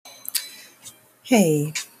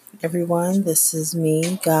Hey everyone, this is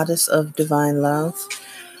me, Goddess of Divine Love,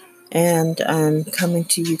 and I'm coming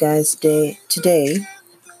to you guys today,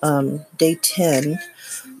 day 10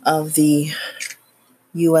 of the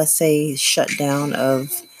USA shutdown of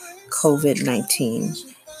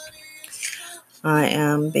COVID-19. I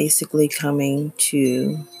am basically coming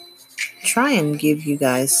to try and give you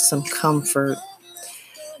guys some comfort,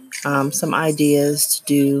 some ideas to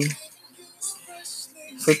do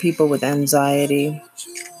for people with anxiety.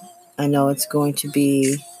 I know it's going to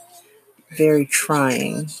be very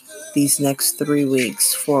trying these next 3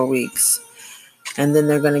 weeks, 4 weeks, and then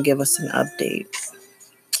they're going to give us an update.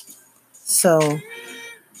 So,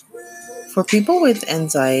 for people with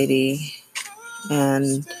anxiety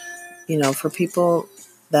and, for people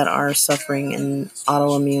that are suffering an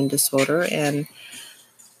autoimmune disorder and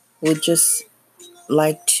would just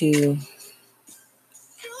like to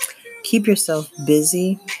keep yourself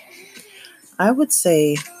busy, I would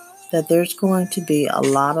say that there's going to be a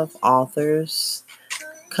lot of authors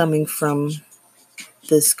coming from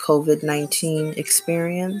this COVID-19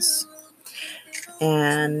 experience.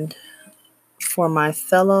 And for my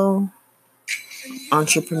fellow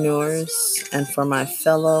entrepreneurs and for my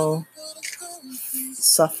fellow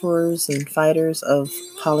sufferers and fighters of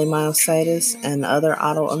polymyositis and other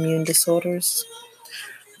autoimmune disorders,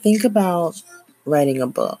 think about writing a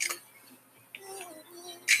book.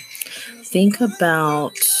 Think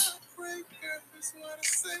about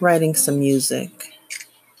writing some music,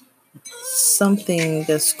 something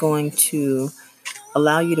that's going to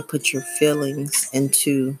allow you to put your feelings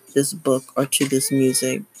into this book or to this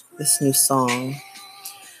music, this new song.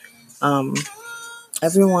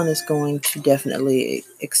 Everyone is going to definitely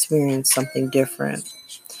experience something different.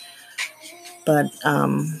 But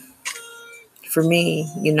for me,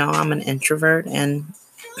 I'm an introvert and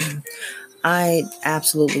I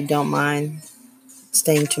absolutely don't mind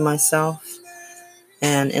staying to myself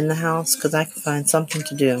and in the house because I can find something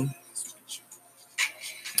to do.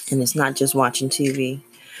 And it's not just watching TV.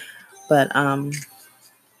 But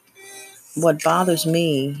what bothers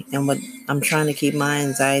me and what I'm trying to keep my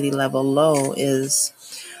anxiety level low is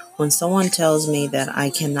when someone tells me that I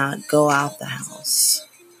cannot go out the house,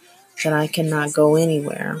 that I cannot go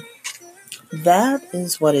anywhere. That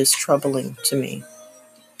is what is troubling to me.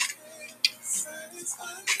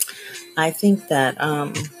 I think that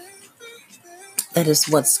that is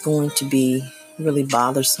what's going to be really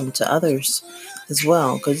bothersome to others as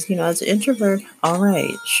well. Because, as an introvert, all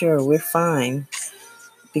right, sure, we're fine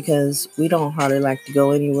because we don't hardly like to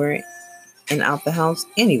go anywhere and out the house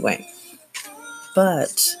anyway.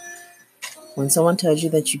 But when someone tells you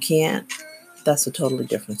that you can't, that's a totally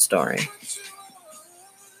different story.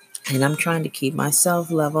 And I'm trying to keep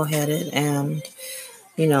myself level-headed and,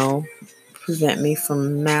 prevent me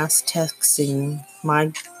from mass texting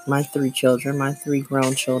my three children, my three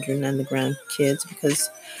grown children and the grandkids because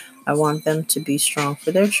I want them to be strong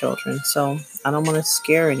for their children. So I don't want to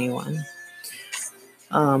scare anyone.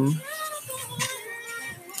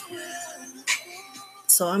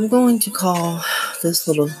 So I'm going to call this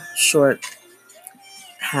little short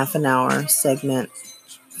half an hour segment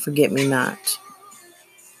Forget Me Not.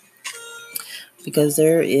 Because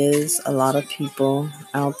there is a lot of people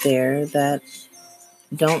out there that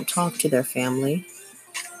don't talk to their family.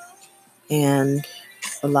 And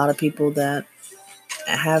a lot of people that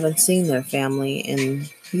haven't seen their family in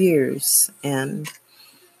years. And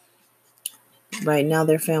right now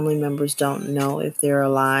their family members don't know if they're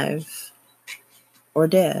alive or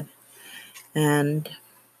dead. And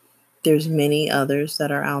there's many others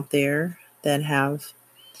that are out there that have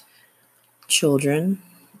children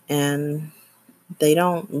and they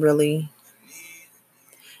don't really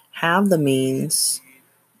have the means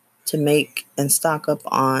to make and stock up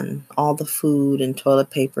on all the food and toilet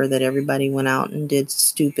paper that everybody went out and did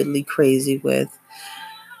stupidly crazy with.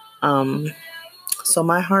 So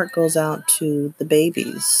my heart goes out to the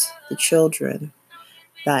babies, the children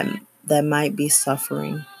that might be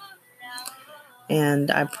suffering.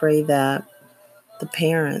 And I pray that the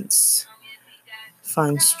parents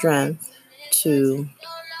find strength to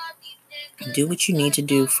do what you need to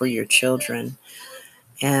do for your children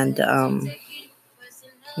and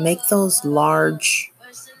make those large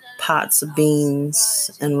pots of beans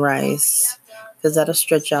and rice because that'll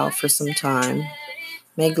stretch out for some time.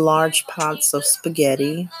 Make large pots of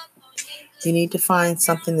spaghetti. You need to find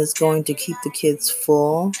something that's going to keep the kids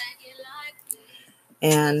full.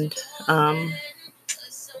 And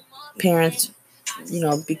parents,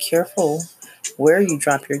 be careful where you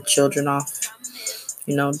drop your children off.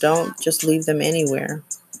 Don't just leave them anywhere.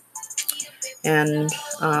 And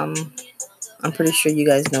I'm pretty sure you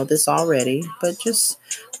guys know this already, but just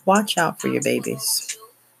watch out for your babies.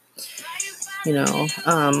 You know,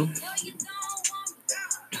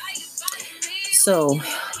 so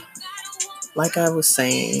like I was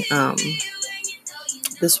saying,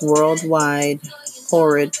 this worldwide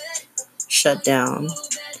horrid shutdown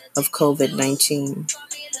of COVID-19,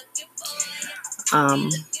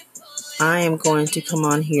 I am going to come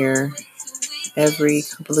on here every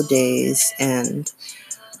couple of days and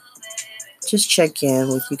just check in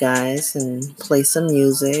with you guys and play some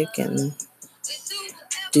music and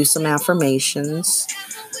do some affirmations.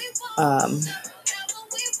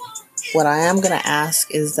 What I am going to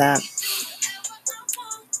ask is that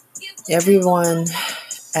everyone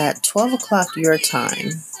at 12 o'clock your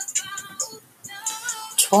time,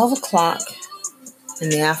 12 o'clock in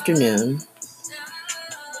the afternoon,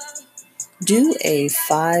 do a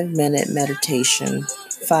 5-minute meditation,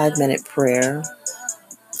 5-minute prayer,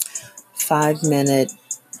 5-minute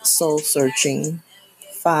soul searching,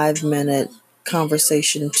 5-minute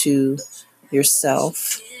conversation to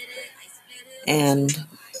yourself. And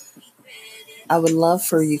I would love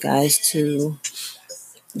for you guys to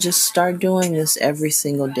just start doing this every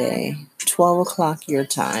single day, 12 o'clock your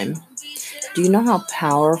time. Do you know how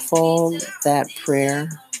powerful that prayer,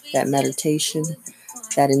 that meditation,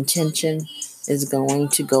 that intention is going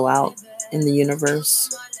to go out in the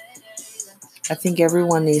universe? I think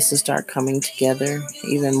everyone needs to start coming together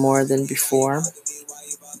even more than before.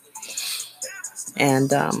 And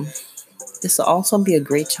this will also be a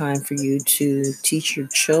great time for you to teach your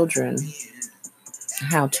children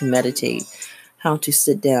how to meditate, how to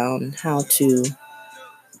sit down, how to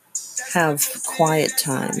have quiet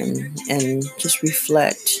time and just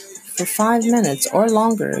reflect for 5 minutes or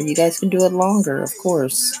longer. You guys can do it longer, of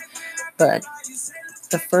course. But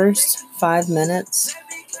the first 5 minutes,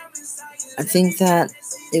 I think that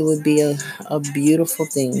it would be a beautiful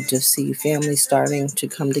thing to see families starting to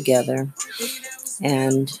come together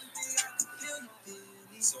and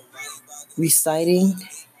reciting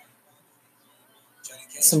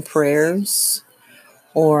some prayers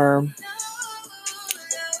or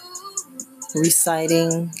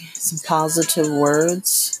reciting some positive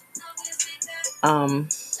words.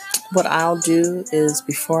 What I'll do is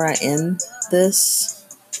before I end this,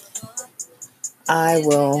 I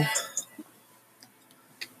will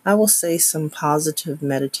say some positive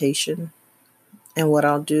meditation. And what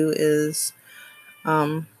I'll do is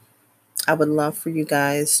I would love for you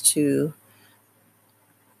guys to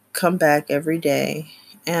come back every day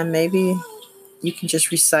and maybe you can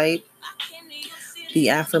just recite the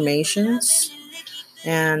affirmations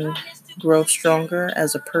and grow stronger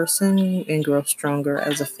as a person and grow stronger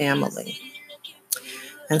as a family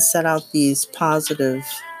and set out these positive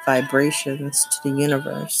vibrations to the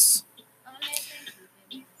universe.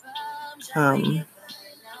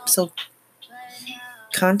 So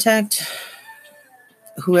contact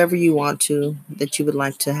whoever you want to that you would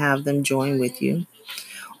like to have them join with you,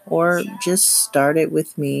 or just start it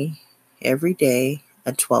with me every day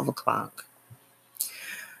at 12 o'clock.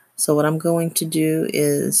 So what I'm going to do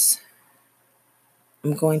is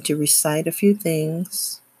I'm going to recite a few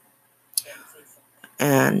things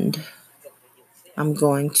and I'm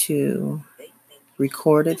going to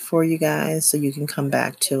record it for you guys so you can come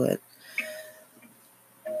back to it.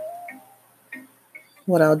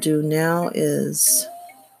 What I'll do now is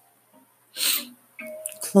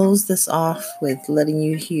close this off with letting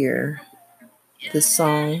you hear this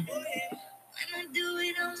song.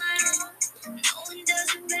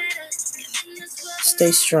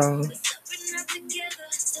 Stay strong.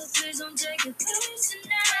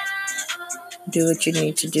 Do what you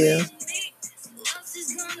need to do.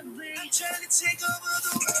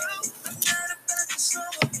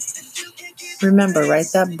 Remember,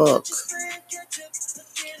 write that book.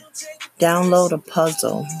 Download a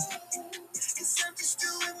puzzle.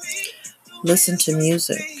 Listen to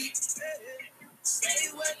music.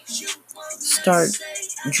 Start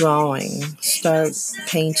drawing. Start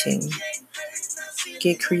painting.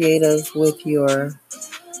 Get creative with your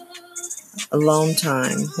alone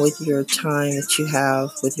time, with your time that you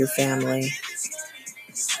have with your family.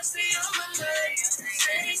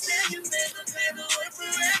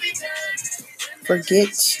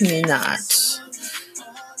 Forget me not.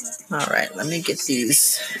 All right, let me get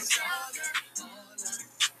these.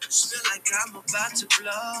 I'm about to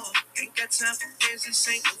blow. Ain't got time for this. This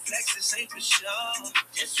ain't no flex. This ain't for sure.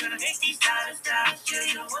 Just trying to make these dollars.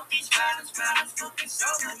 You don't want these problems. Focus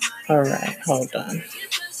on my money. All right, hold on.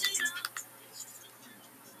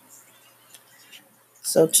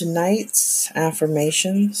 So tonight's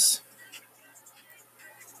affirmations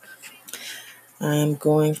I'm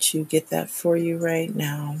going to get that for you right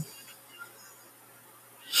now.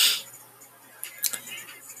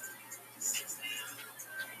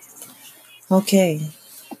 Okay,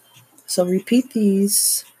 so repeat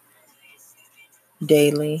these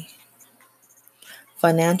daily.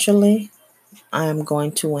 Financially, I am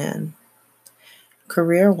going to win.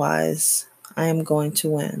 Career-wise, I am going to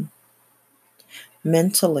win.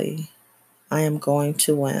 Mentally, I am going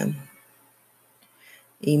to win.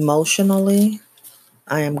 Emotionally,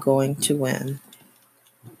 I am going to win.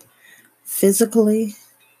 Physically,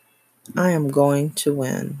 I am going to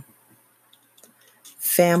win.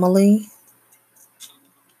 Family,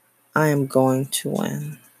 I am going to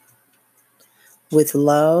win. With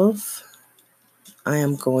love, I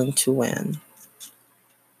am going to win.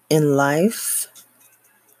 In life,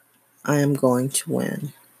 I am going to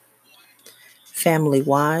win.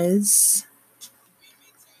 Family-wise,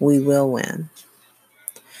 we will win.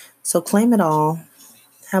 So claim it all.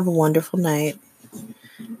 Have a wonderful night.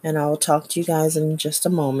 And I will talk to you guys in just a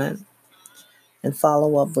moment and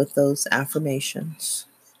follow up with those affirmations.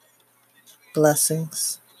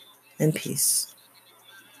 Blessings and peace.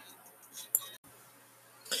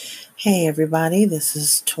 Hey everybody, this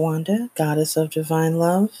is Twanda, Goddess of Divine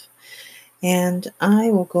Love, and I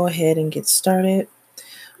will go ahead and get started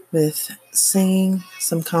with singing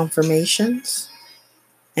some confirmations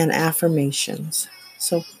and affirmations.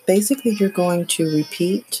 So basically you're going to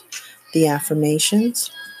repeat the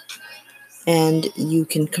affirmations and you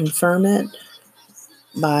can confirm it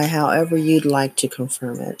by however you'd like to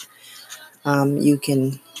confirm it. You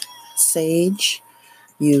can sage,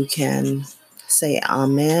 you can say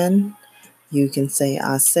amen, you can say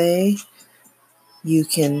I say, you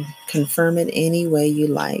can confirm it any way you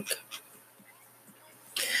like.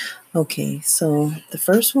 Okay, so the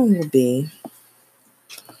first one will be,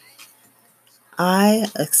 I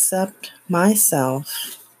accept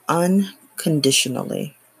myself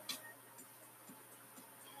unconditionally.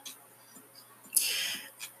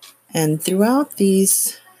 And throughout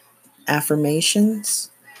these affirmations,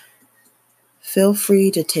 feel free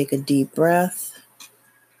to take a deep breath.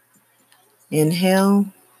 Inhale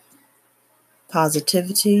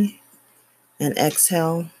positivity and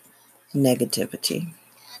exhale negativity.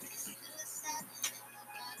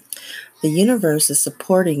 The universe is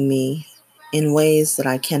supporting me in ways that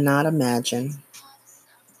I cannot imagine.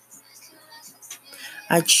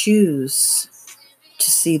 I choose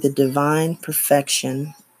to see the divine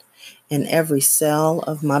perfection in every cell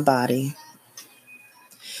of my body.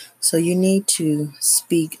 So you need to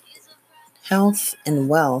speak health and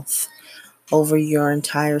wealth over your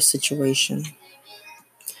entire situation.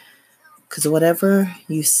 Because whatever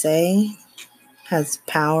you say has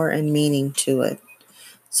power and meaning to it.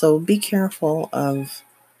 So be careful of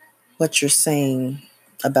what you're saying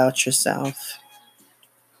about yourself.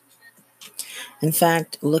 In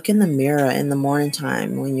fact, look in the mirror in the morning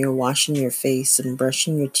time when you're washing your face and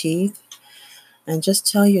brushing your teeth, and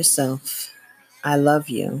just tell yourself, I love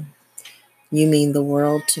you. You mean the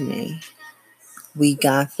world to me. We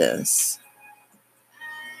got this.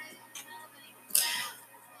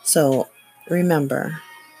 So remember,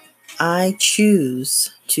 I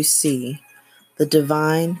choose to see the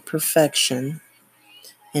divine perfection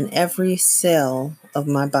in every cell of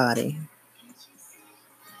my body.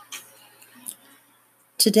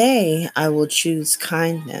 Today, I will choose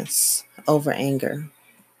kindness over anger.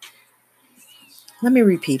 Let me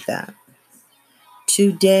repeat that.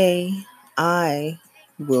 Today, I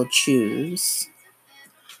will choose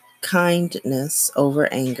kindness over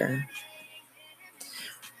anger.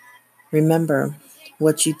 Remember,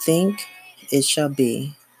 what you think, it shall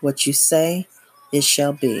be. What you say, it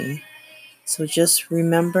shall be. So just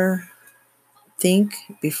remember, think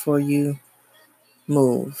before you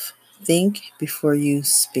move. Think before you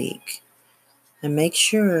speak. And make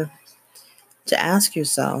sure to ask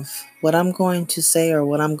yourself, what I'm going to say or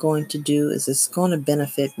what I'm going to do, is this going to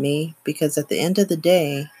benefit me? Because at the end of the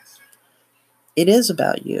day, it is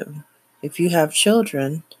about you. If you have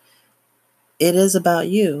children, it is about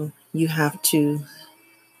you. You have to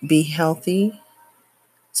be healthy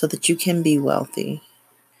so that you can be wealthy.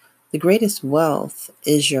 The greatest wealth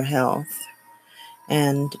is your health.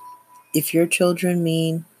 And if your children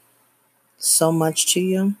mean so much to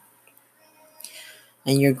you,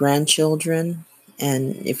 and your grandchildren,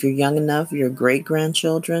 and if you're young enough, your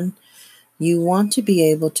great-grandchildren, you want to be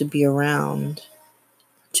able to be around,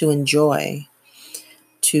 to enjoy,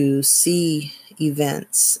 to see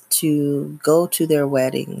events, to go to their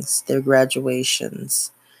weddings, their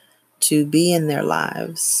graduations, to be in their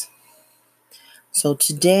lives. So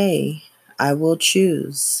today, I will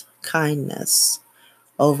choose kindness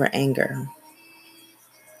over anger.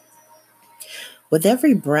 With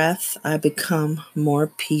every breath, I become more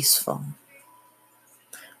peaceful.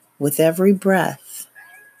 With every breath,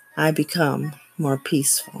 I become more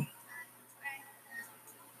peaceful.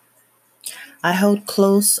 I hold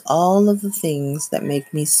close all of the things that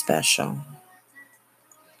make me special.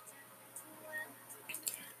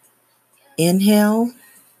 Inhale,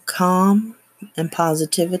 calm and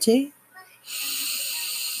positivity.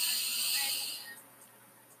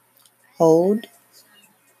 Hold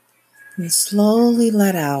and slowly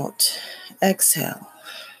let out. Exhale.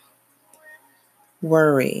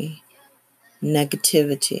 Worry,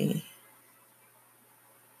 negativity.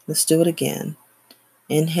 Let's do it again.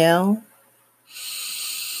 Inhale.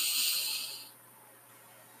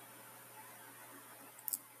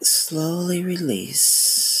 Slowly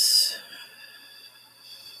release.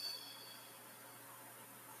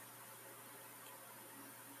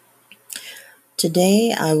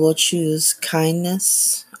 Today I will choose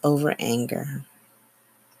kindness over anger.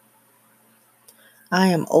 I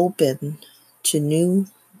am open to new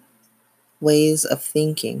ways of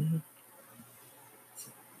thinking.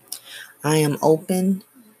 I am open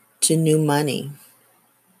to new money.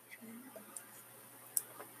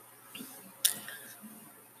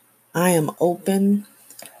 I am open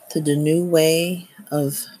to the new way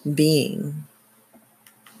of being.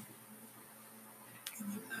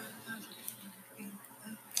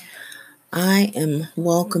 I am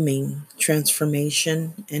welcoming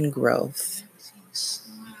transformation and growth.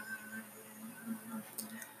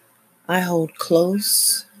 I hold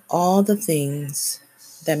close all the things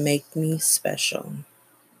that make me special.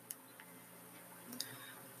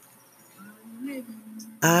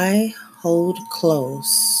 I hold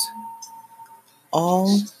close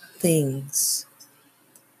all things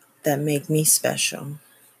that make me special.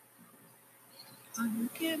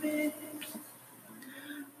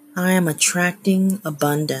 I am attracting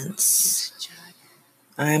abundance.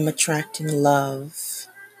 I am attracting love.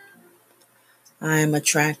 I am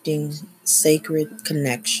attracting sacred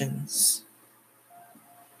connections.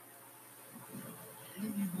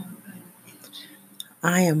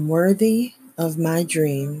 I am worthy of my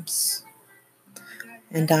dreams,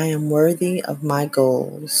 and I am worthy of my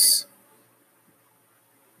goals.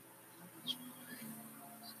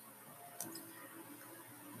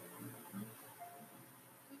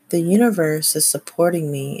 The universe is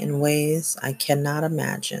supporting me in ways I cannot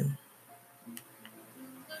imagine.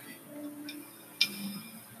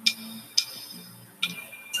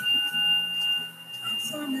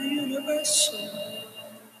 From the universal,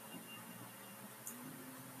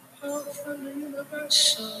 all from the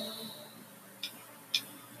universal,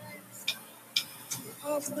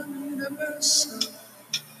 all from the universal,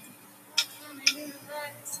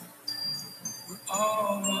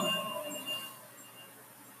 all one.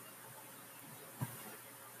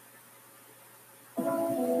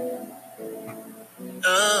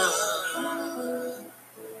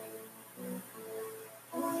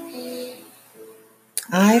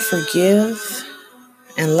 I forgive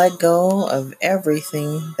and let go of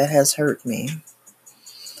everything that has hurt me.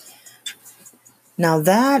 Now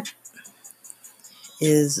that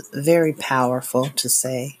is very powerful to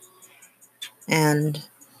say. And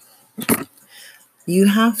you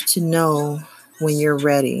have to know when you're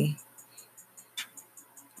ready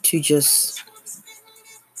to just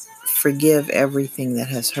forgive everything that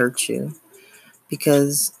has hurt you.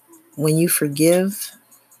 Because when you forgive,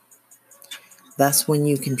 that's when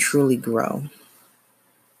you can truly grow.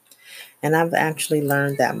 And I've actually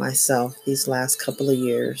learned that myself these last couple of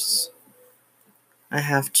years. I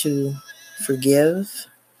have to forgive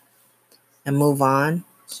and move on.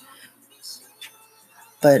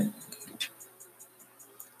 But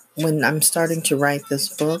when I'm starting to write this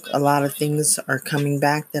book, a lot of things are coming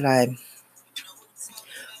back that I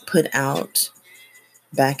put out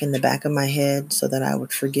back in the back of my head so that I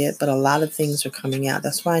would forget. But a lot of things are coming out.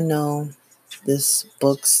 That's why I know this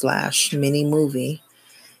book / mini movie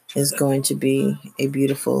is going to be a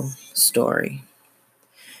beautiful story,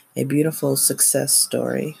 a beautiful success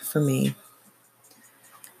story for me.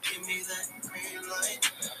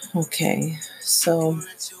 Okay, so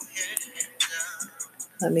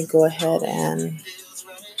let me go ahead and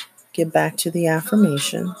get back to the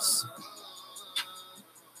affirmations.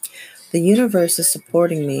 The universe is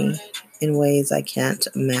supporting me in ways I can't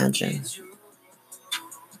imagine.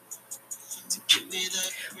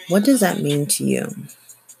 What does that mean to you?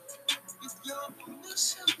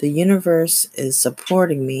 The universe is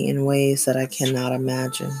supporting me in ways that I cannot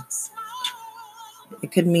imagine.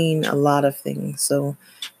 It could mean a lot of things. So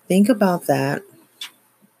think about that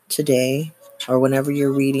today or whenever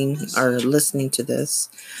you're reading or listening to this.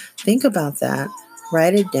 Think about that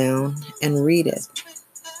Write it down and read it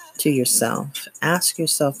to yourself. Ask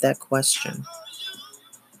yourself that question.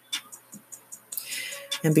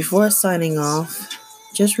 And before signing off,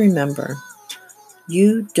 just remember,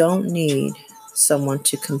 you don't need someone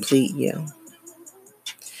to complete you.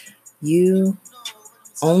 You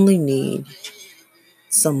only need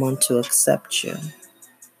someone to accept you,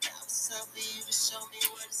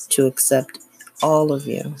 to accept all of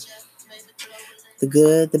you, the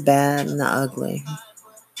good, the bad, and the ugly.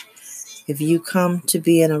 If you come to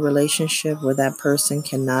be in a relationship where that person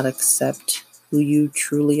cannot accept who you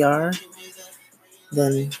truly are,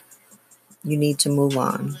 then you need to move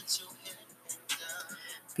on,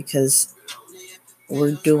 because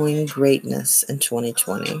we're doing greatness in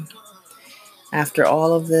 2020. After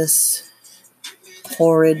all of this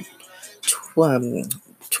horrid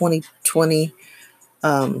 2020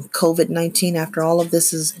 COVID-19, after all of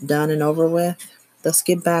this is done and over with, let's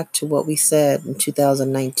get back to what we said in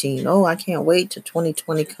 2019. Oh, I can't wait till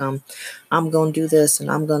 2020 come. I'm going to do this and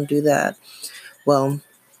I'm going to do that. Well,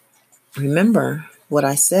 remember what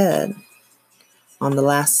I said on the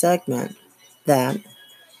last segment, that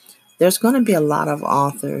there's going to be a lot of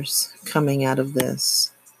authors coming out of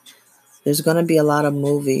this. There's going to be a lot of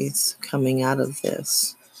movies coming out of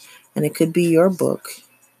this. And it could be your book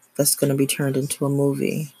that's going to be turned into a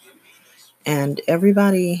movie. And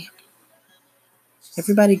everybody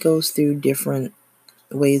goes through different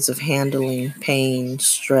ways of handling pain,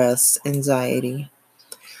 stress, anxiety.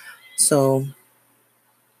 So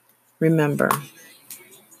remember,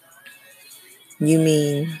 you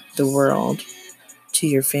mean the world to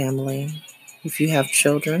your family. If you have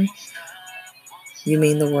children, you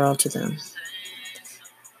mean the world to them.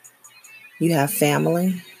 You have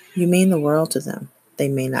family, you mean the world to them. They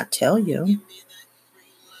may not tell you.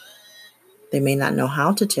 They may not know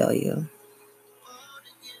how to tell you.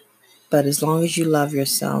 But as long as you love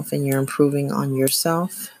yourself and you're improving on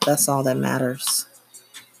yourself, that's all that matters.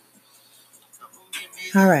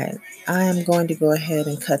 All right, I am going to go ahead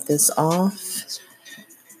and cut this off.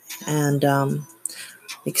 And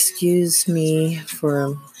excuse me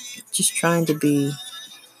for just trying to be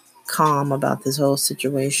calm about this whole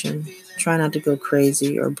situation. Try not to go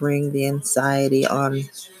crazy or bring the anxiety on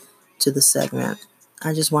to the segment.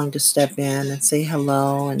 I just wanted to step in and say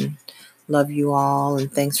hello and love you all,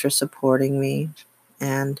 and thanks for supporting me.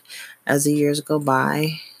 And as the years go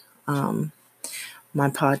by, my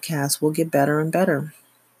podcast will get better and better.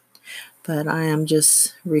 But I am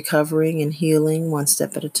just recovering and healing one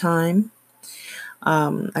step at a time.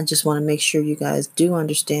 I just want to make sure you guys do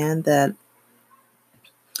understand that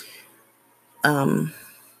I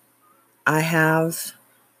have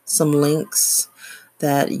some links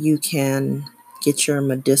that you can get your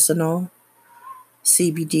medicinal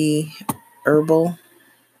CBD herbal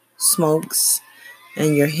smokes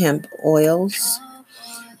and your hemp oils.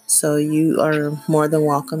 So you are more than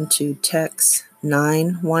welcome to text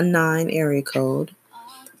 919 area code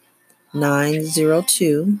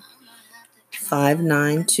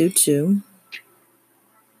 902-5922.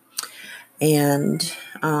 And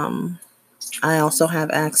I also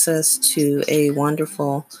have access to a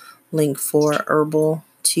wonderful link for herbal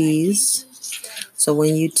teas. So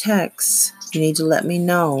when you text, you need to let me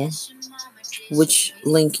know which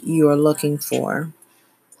link you are looking for.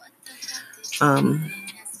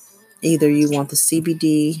 Either you want the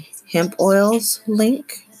CBD hemp oils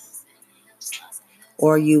link,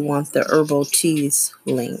 or you want the herbal teas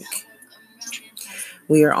link.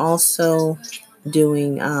 We are also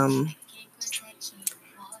doing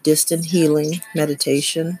distant healing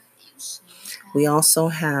meditation. We also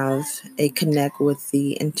have a connect with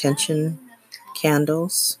the intention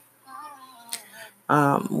candles.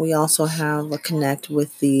 We also have a connect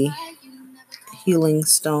with the healing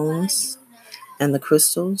stones and the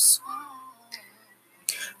crystals.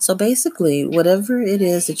 So basically, whatever it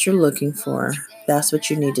is that you're looking for, that's what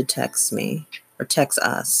you need to text me or text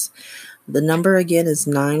us. The number again is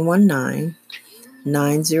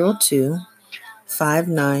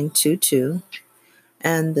 919-902-5922.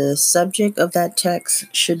 And the subject of that text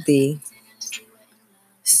should be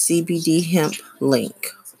CBD hemp link,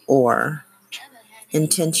 or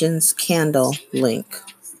intentions candle link,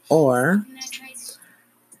 or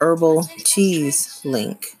herbal teas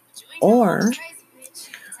link, or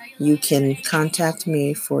you can contact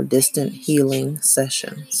me for distant healing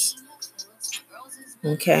sessions.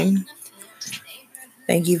 Okay?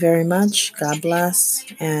 Thank you very much. God bless.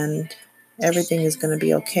 And everything is going to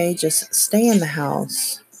be okay. Just stay in the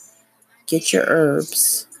house. Get your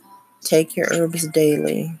herbs. Take your herbs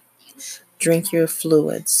daily. Drink your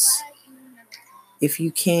fluids. If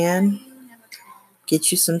you can,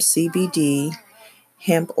 get you some CBD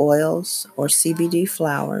hemp oils, or CBD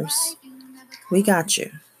flowers, we got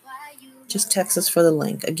you. Just text us for the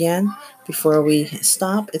link. Again, before we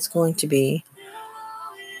stop, it's going to be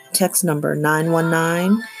text number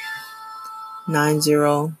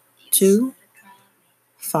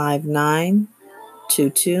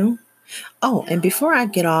 919-902-5922. Oh, and before I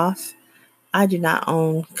get off, I do not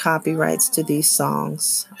own copyrights to these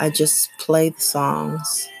songs. I just play the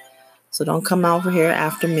songs. So don't come over here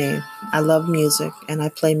after me. I love music and I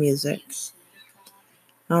play music.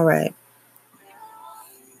 All right.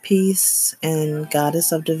 Peace and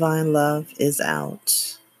Goddess of Divine Love is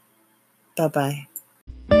out. Bye-bye.